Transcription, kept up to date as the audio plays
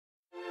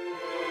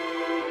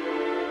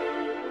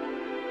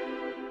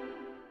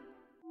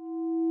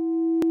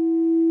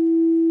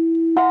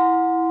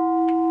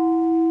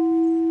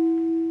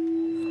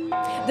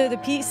the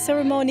peace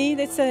ceremony.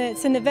 It's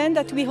an event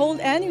that we hold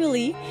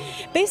annually,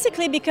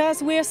 basically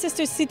because we're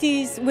sister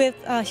cities with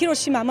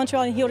Hiroshima.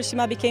 Montreal and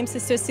Hiroshima became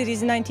sister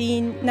cities in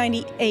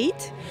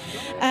 1998.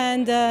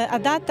 And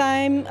at that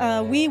time,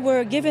 we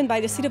were given, by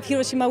the city of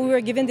Hiroshima, we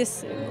were given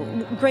this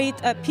great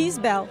peace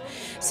bell.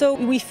 So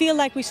we feel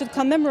like we should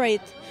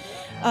commemorate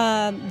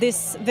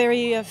this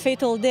very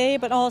fatal day,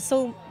 but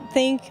also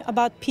think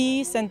about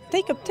peace and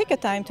take a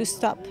time to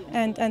stop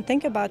and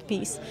think about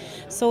peace.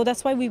 So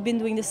that's why we've been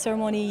doing this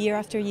ceremony year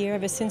after year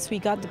ever since we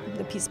got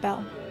the peace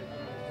bell.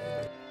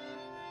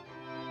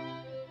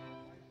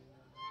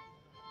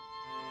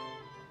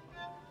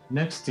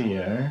 Next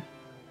year,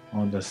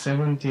 on the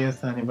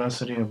 70th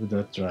anniversary of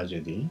the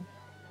tragedy,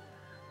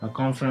 a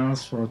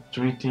conference for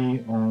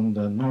treaty on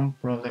the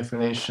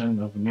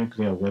non-proliferation of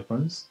nuclear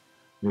weapons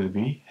will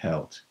be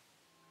held.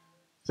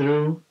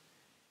 Through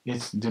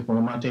its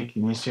diplomatic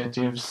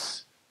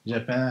initiatives,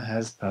 Japan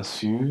has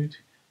pursued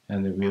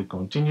and will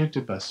continue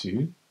to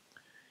pursue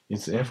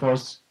its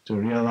efforts to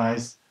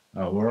realize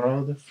a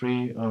world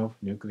free of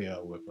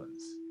nuclear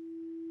weapons.